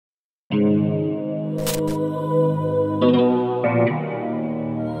Welcome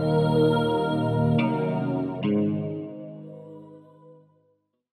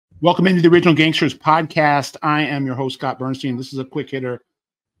into the Original Gangsters podcast. I am your host, Scott Burnstein. This is a quick hitter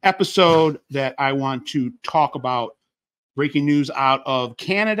episode that I want to talk about breaking news out of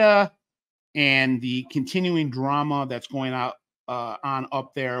Canada and the continuing drama that's going on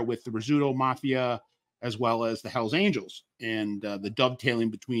up there with the Rizzuto Mafia, as well as the Hells Angels, and the dovetailing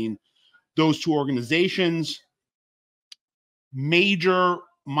between those two organizations. Major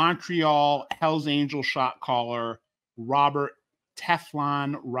Montreal Hells Angel shot caller Robert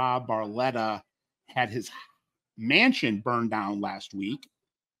Teflon Rob Barletta had his mansion burned down last week.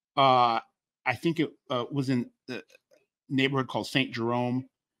 I think it was in the neighborhood called St. Jerome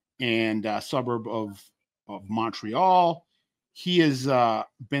and a suburb of Montreal. He has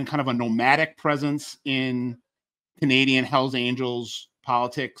been kind of a nomadic presence in Canadian Hells Angels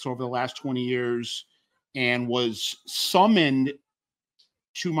politics over the last 20 years and was summoned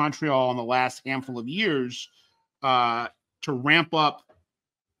to Montreal in the last handful of years to ramp up,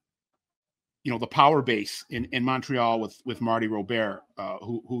 the power base in Montreal with Marty Robert,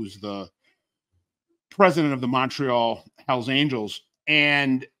 who's the president of the Montreal Hells Angels.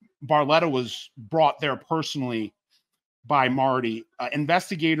 And Barletta was brought there personally by Marty.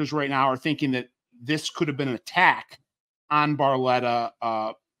 Investigators right now are thinking that this could have been an attack on Barletta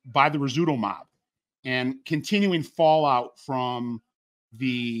by the Rizzuto mob, and continuing fallout from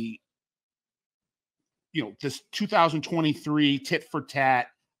the this 2023 tit for tat.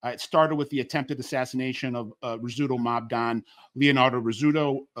 It started with the attempted assassination of Rizzuto mob don Leonardo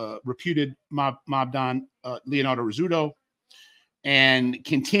Rizzuto, reputed mob don Leonardo Rizzuto, and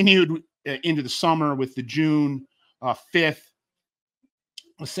continued into the summer with the June 5th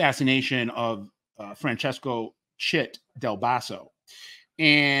assassination of Francesco Chit Del Basso.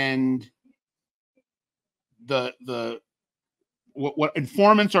 And what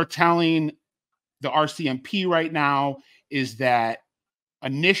informants are telling the RCMP right now is that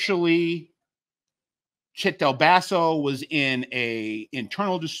initially Chit Del Basso was in a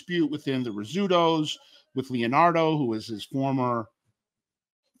internal dispute within the Rizzutos with Leonardo, who was his former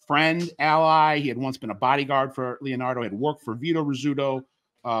friend, ally. He had once been a bodyguard for Leonardo, had worked for Vito Rizzuto,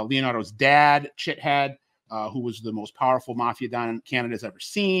 Leonardo's dad, Chit had, who was the most powerful mafia don Canada's ever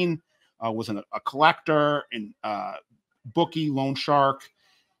seen, was a collector and bookie, loan shark.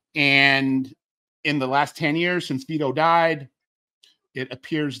 And in the last 10 years since Vito died, it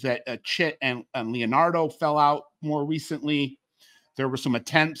appears that Chit and Leonardo fell out more recently. There were some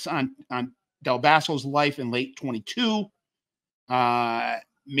attempts on Del Basso's life in late 22,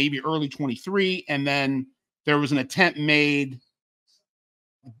 maybe early 23. And then there was an attempt made.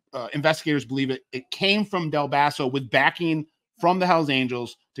 Investigators believe it came from Del Basso with backing from the Hells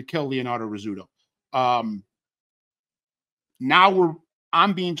Angels to kill Leonardo Rizzuto. Now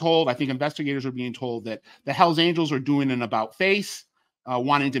I'm being told, I think investigators are being told, that the Hells Angels are doing an about face,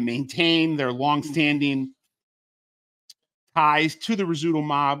 wanting to maintain their longstanding ties to the Rizzuto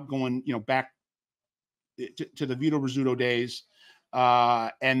mob, going back to the Vito Rizzuto days,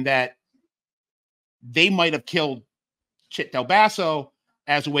 and that they might have killed Chit Del Basso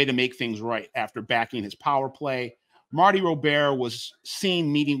as a way to make things right after backing his power play. Marty Robert was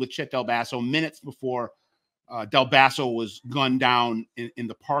seen meeting with Chit Del Basso minutes before Del Basso was gunned down in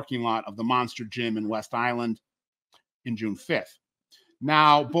the parking lot of the Monster Gym in West Island in June 5th.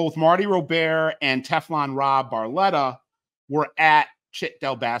 Now, both Marty Robert and Teflon Rob Barletta were at Chit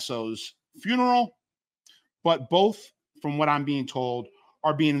Del Basso's funeral, but both, from what I'm being told,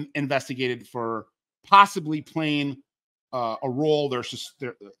 are being investigated for possibly playing a role.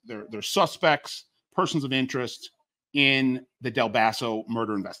 They're suspects, persons of interest in the Del Basso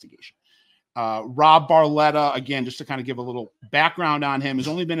murder investigation. Rob Barletta, again, just to kind of give a little background on him, has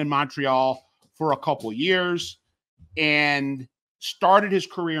only been in Montreal for a couple of years and started his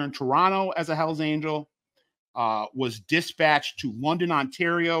career in Toronto as a Hells Angel, was dispatched to London,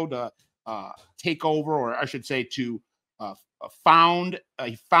 Ontario to take over, or I should say to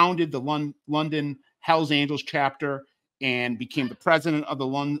he founded the London Hells Angels chapter and became the president of the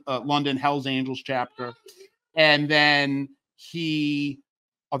London Hells Angels chapter. And then he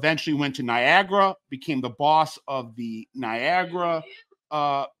eventually went to Niagara, became the boss of the Niagara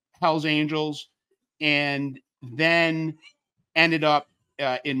Hells Angels, and then ended up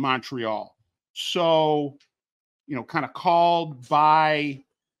in Montreal. So, kind of called by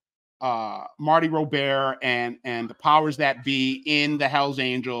Marty Robert and the powers that be in the Hells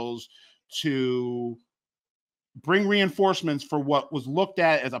Angels to bring reinforcements for what was looked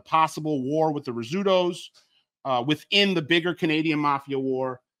at as a possible war with the Rizzutos within the bigger Canadian Mafia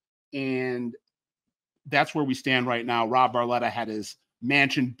war. And that's where we stand right now. Rob Barletta had his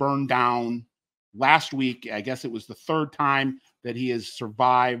mansion burned down last week. I guess it was the third time that he has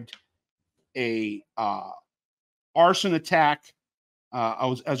survived a arson attack,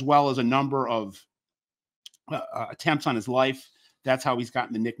 as well as a number of attempts on his life. That's how he's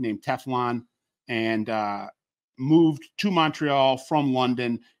gotten the nickname Teflon, and moved to Montreal from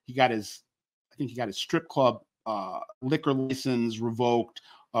London. I think he got his strip club liquor license revoked.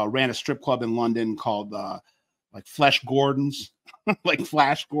 Ran a strip club in London called like Flesh Gordon's, like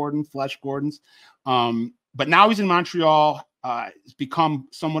Flash Gordon, Flesh Gordon's. But now he's in Montreal. He's become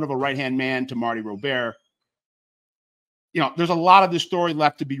somewhat of a right-hand man to Marty Robert. You know, there's a lot of this story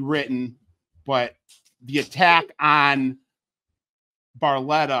left to be written, but the attack on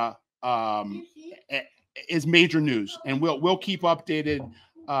Barletta is major news, and we'll keep updated,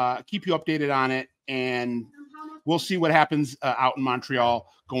 keep you updated on it, and we'll see what happens out in Montreal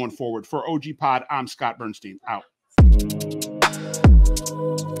going forward. For OG Pod, I'm Scott Burnstein, out.